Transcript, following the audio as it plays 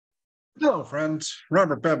Hello, friends.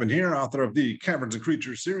 Robert Bevan here, author of the Caverns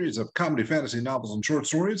Creatures series of comedy, fantasy novels, and short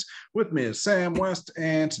stories. With me is Sam West,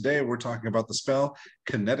 and today we're talking about the spell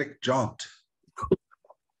Kinetic Jaunt.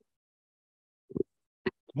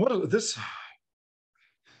 What is this?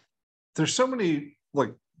 There's so many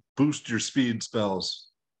boost your speed spells.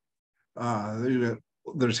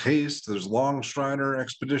 There's haste. There's long strider,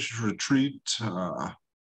 expeditious retreat.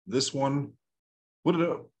 This one.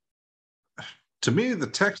 To me, the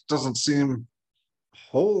text doesn't seem a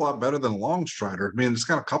whole lot better than long strider. I mean, it's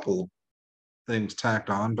got a couple things tacked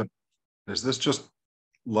on, but is this just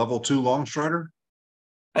level 2 long strider?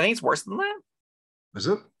 I think it's worse than that. Is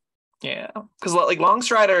it? Yeah, because long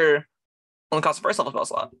strider only costs the first level spell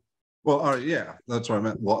slot. Well, yeah, that's what I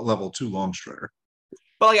meant. Level 2 long strider.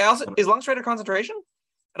 But is long strider concentration?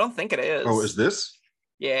 I don't think it is. Oh, is this?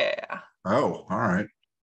 Yeah. Oh, all right.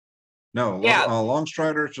 No, yeah. Long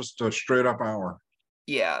strider is just a straight up hour.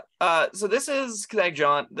 Yeah. So this is Kinetic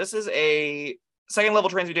Jaunt. This is a second level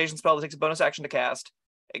transmutation spell that takes a bonus action to cast.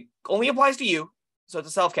 It only applies to you, so it's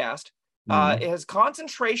a self cast. It has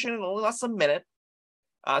concentration and only lasts a minute.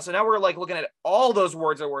 So now we're looking at all those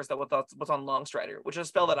words are worse than what's on Long Strider, which is a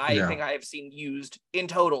spell that I think I have seen used in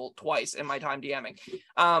total twice in my time DMing.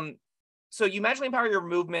 So you magically empower your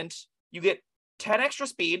movement. You get 10 extra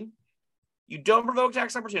speed. You don't provoke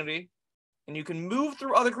attacks opportunity. And you can move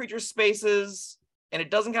through other creatures' spaces, and it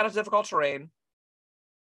doesn't count as difficult terrain.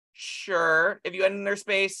 Sure, if you end in their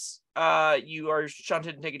space, you are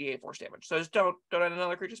shunted and take a D8 force damage. So just don't end in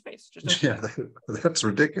another creature's space. That's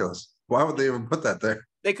ridiculous. Why would they even put that there?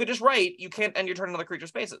 They could just write, you can't end your turn in other creatures'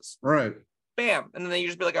 spaces. Right. Bam. And then you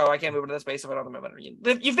just be like, oh, I can't move into this space if I don't have a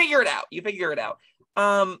movement. You figure it out.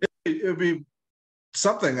 It'd be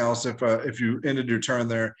something else if you ended your turn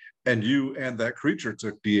there and you and that creature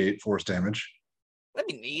took D8 force damage. That'd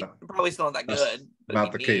be neat. Probably still not that good.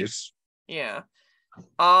 Not the case. Yeah.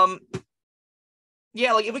 Yeah,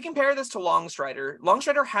 if we compare this to Long Strider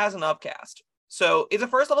has an upcast. So it's a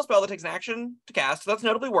first level spell that takes an action to cast. So that's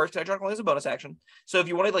notably worse. Kinetic Jaunt only has a bonus action. So if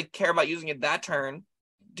you want to care about using it that turn,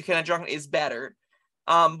 Kinetic Jaunt is better.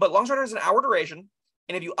 But Long Strider has an hour duration,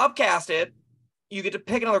 and if you upcast it, you get to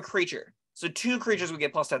pick another creature. So 2 creatures would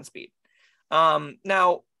get plus 10 speed.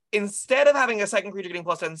 Now, instead of having a second creature getting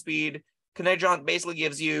plus 10 speed, Kinetic Jaunt basically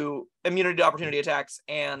gives you immunity to opportunity attacks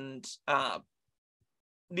and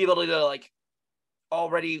the ability to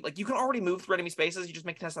you can already move through enemy spaces. You just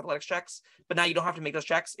make test athletics checks, but now you don't have to make those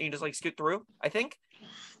checks and you just scoot through, I think.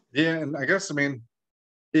 Yeah, and I guess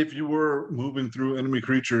if you were moving through enemy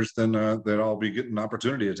creatures, then they'd all be getting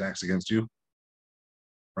opportunity attacks against you,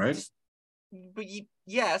 right? But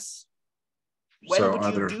yes. When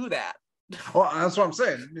would you do that? Well, that's what I'm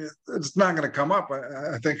saying. It's not going to come up.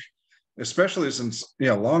 I think, especially since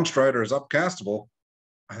Long Strider is upcastable.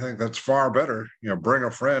 I think that's far better. Bring a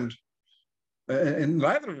friend, and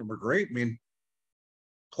neither of them are great. I mean,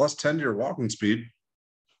 plus 10 to your walking speed.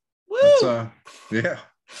 Woo! Yeah.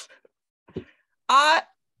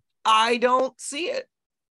 I don't see it.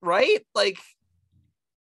 Right?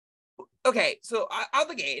 Okay, so out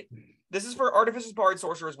the gate. This is for Artificers, Bards,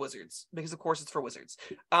 Sorcerers, Wizards, because of course it's for Wizards.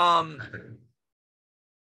 Of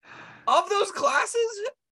those classes,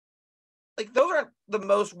 those aren't the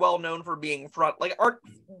most well-known for being front.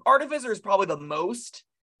 Artificer is probably the most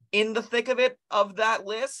in the thick of it of that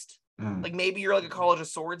list. Maybe you're a College of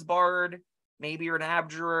Swords Bard, maybe you're an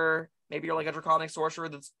Abjurer, maybe you're a Draconic Sorcerer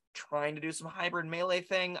that's trying to do some hybrid melee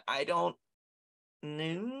thing. I don't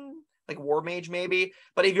know. War Mage maybe,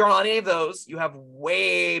 but if you're on any of those, you have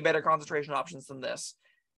way better concentration options than this.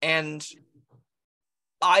 And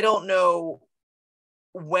I don't know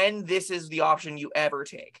when this is the option you ever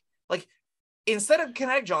take. Instead of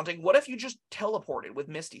Kinetic Jaunting, what if you just teleported with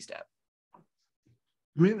Misty Step?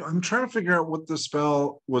 I mean, I'm trying to figure out what the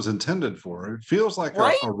spell was intended for. It feels like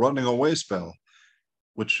a running away spell,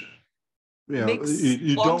 which you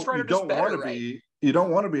don't want to be. You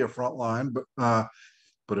don't want to be a front line,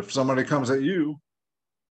 but if somebody comes at you,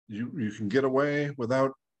 you can get away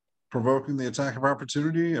without provoking the attack of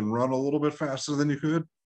opportunity and run a little bit faster than you could.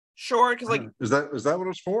 Sure, because is that what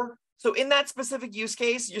it's for? So in that specific use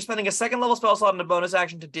case, you're spending a second level spell slot and a bonus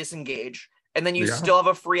action to disengage, and then you still have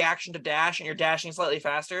a free action to dash, and you're dashing slightly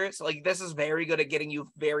faster. So this is very good at getting you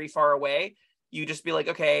very far away. You just be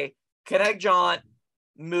okay, Kinetic Jaunt,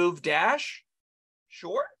 move, dash,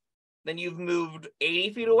 sure. Then you've moved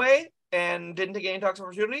 80 feet away and didn't take any attacks of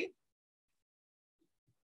opportunity.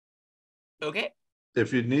 Okay.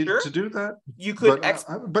 If you need to do that, you could.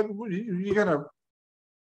 But you gotta,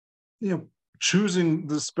 choosing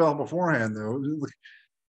the spell beforehand though.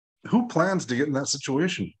 Who plans to get in that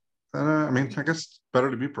situation? I mean, I guess it's better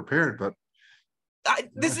to be prepared, but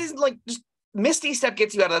this is like just Misty Step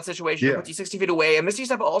gets you out of that situation. It puts you 60 feet away, and Misty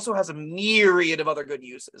Step also has a myriad of other good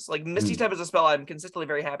uses. Like Misty Step is a spell I'm consistently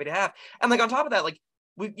very happy to have, and like on top of that, like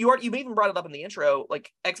you even brought it up in the intro.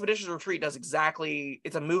 Like Expeditious Retreat does exactly.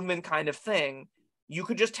 It's a movement kind of thing. You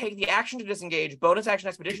could just take the action to disengage, bonus action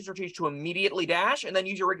Expeditious Retreat to immediately dash, and then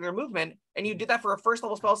use your regular movement. And you did that for a first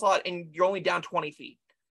level spell slot, and you're only down 20 feet,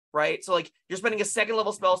 right? So like you're spending a second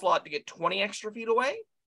level spell slot to get 20 extra feet away.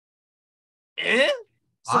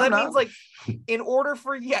 So that means like in order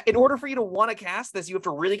for you to want to cast this, you have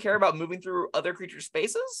to really care about moving through other creature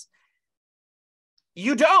spaces.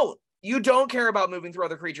 You don't care about moving through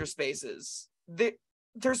other creature spaces.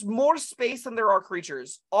 There's more space than there are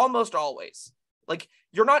creatures, almost always. Like,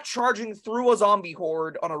 you're not charging through a zombie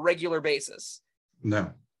horde on a regular basis.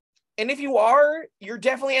 No. And if you are, you're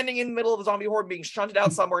definitely ending in the middle of a zombie horde being shunted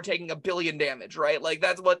out somewhere taking 1 billion damage, right? Like,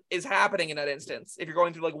 that's what is happening in that instance if you're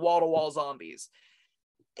going through, like, wall-to-wall zombies.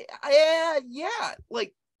 Yeah.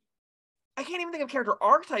 Like, I can't even think of character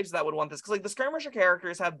archetypes that would want this, because, like, the skirmisher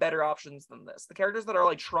characters have better options than this. The characters that are,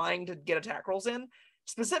 like, trying to get attack rolls in,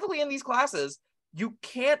 specifically in these classes, you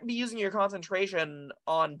can't be using your concentration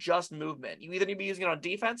on just movement. You either need to be using it on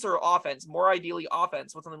defense or offense, more ideally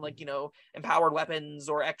offense with something like, empowered weapons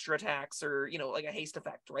or extra attacks or, like a haste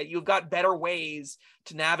effect, right? You've got better ways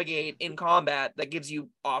to navigate in combat that gives you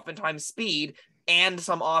oftentimes speed and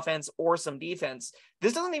some offense or some defense.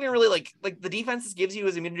 This doesn't even really like the defense this gives you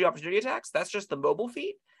is immunity to opportunity attacks. That's just the mobile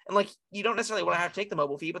feat. And like, you don't necessarily want to have to take the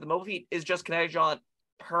mobile feat, but the mobile feat is just Kinetic Jaunt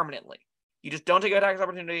permanently. You just don't take attack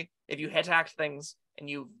opportunity if you hit attack things and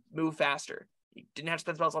you move faster. You didn't have to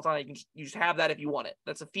spend spell slots on it. You just have that if you want it.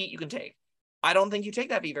 That's a feat you can take. I don't think you take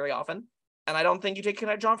that feat very often, and I don't think you take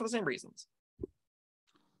Kinetic Jaunt for the same reasons.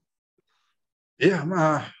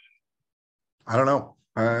 Yeah, I don't know.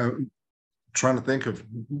 I'm trying to think of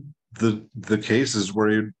the cases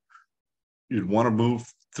where you'd want to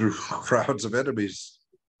move through crowds of enemies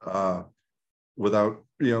without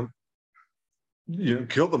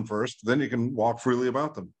kill them first, then you can walk freely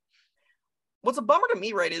about them. What's a bummer to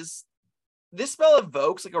me, right, is this spell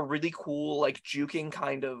evokes like a really cool, like juking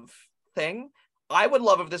kind of thing. I would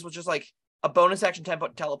love if this was just like a bonus action tempo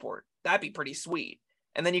teleport. That'd be pretty sweet.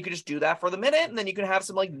 And then you could just do that for the minute, and then you can have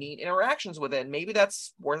some like neat interactions with it. Maybe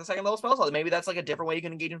that's worth a second level spell slot. Maybe that's like a different way you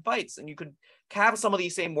can engage in fights, and you could have some of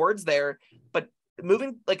these same words there. But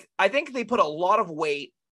moving, like, I think they put a lot of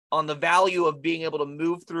weight on the value of being able to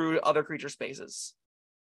move through other creature spaces.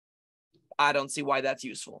 I don't see why that's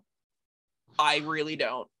useful. I really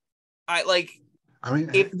don't. I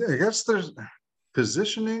guess there's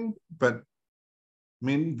positioning, but I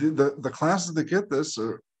mean the classes that get this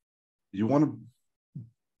you want to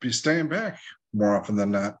be staying back more often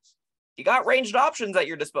than not. You got ranged options at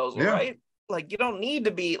your disposal, right? Like, you don't need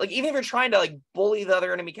to be like, even if you're trying to like bully the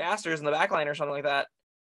other enemy casters in the backline or something like that,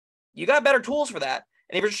 you got better tools for that.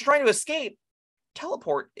 And if you're just trying to escape,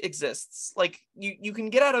 teleport exists. Like, you can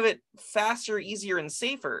get out of it faster, easier, and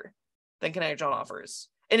safer than Kinetic Jaunt offers.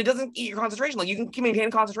 And it doesn't eat your concentration. Like, you can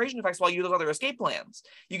maintain concentration effects while you do those other escape plans.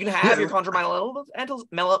 You can have your conjure minor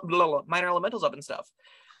elementals up and stuff.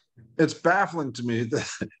 It's baffling to me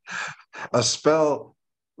that a spell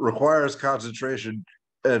requires concentration,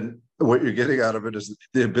 and what you're getting out of it is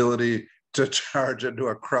the ability to charge into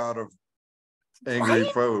a crowd of angry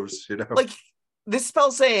foes. Like, this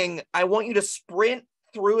spell saying, I want you to sprint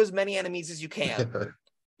through as many enemies as you can,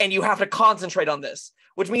 and you have to concentrate on this,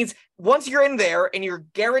 which means once you're in there and you're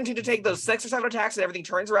guaranteed to take those 6 or 7 attacks and everything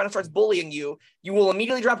turns around and starts bullying you, you will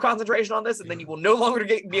immediately drop concentration on this, and then you will no longer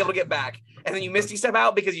be able to get back. And then you Misty Step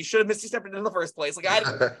out because you should have Misty Stepped in the first place. Like, I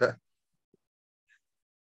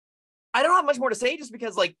don't have much more to say, just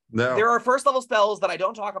because there are first level spells that I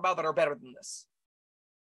don't talk about that are better than this.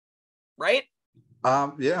 Right?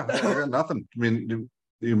 I got nothing. I mean,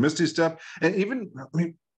 you Misty Step, and even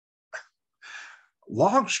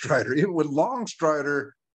Longstrider. Even with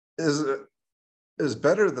Longstrider is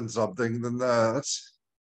better than something, then that's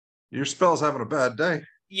your spell's having a bad day.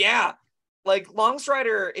 Yeah, like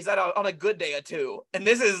Longstrider is on a good day or 2, and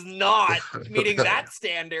this is not meeting that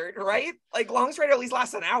standard, right? Like, Longstrider at least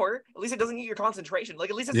lasts an hour. At least it doesn't eat your concentration.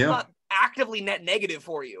 Like, at least it's not actively net negative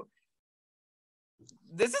for you.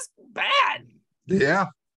 This is bad. Yeah.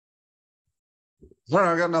 Sorry,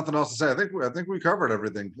 I got nothing else to say. I think we covered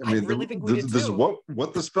everything. I mean, really think we did this too. is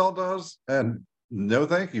what the spell does, and no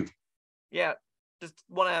thank you. Yeah, just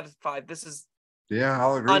 1 out of 5. This is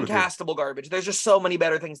I'll agree uncastable with you. Garbage. There's just so many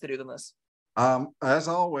better things to do than this. As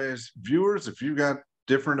always, viewers, if you got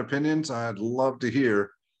different opinions, I'd love to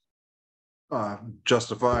hear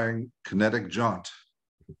justifying Kinetic Jaunt.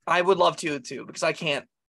 I would love to too, because I can't.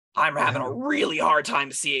 I'm having a really hard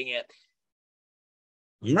time seeing it.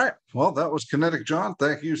 All right. Well, that was Kinetic Jaunt.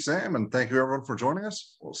 Thank you, Sam, and thank you everyone for joining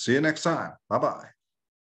us. We'll see you next time. Bye-bye.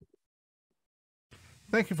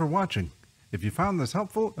 Thank you for watching. If you found this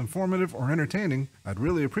helpful, informative, or entertaining, I'd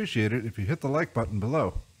really appreciate it if you hit the like button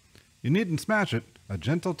below. You needn't smash it. A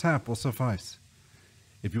gentle tap will suffice.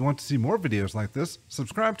 If you want to see more videos like this,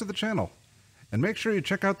 subscribe to the channel. And make sure you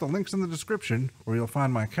check out the links in the description, where you'll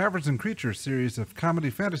find my Caverns Creatures series of comedy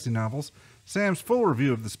fantasy novels, Sam's full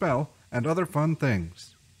review of the spell, and other fun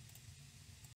things.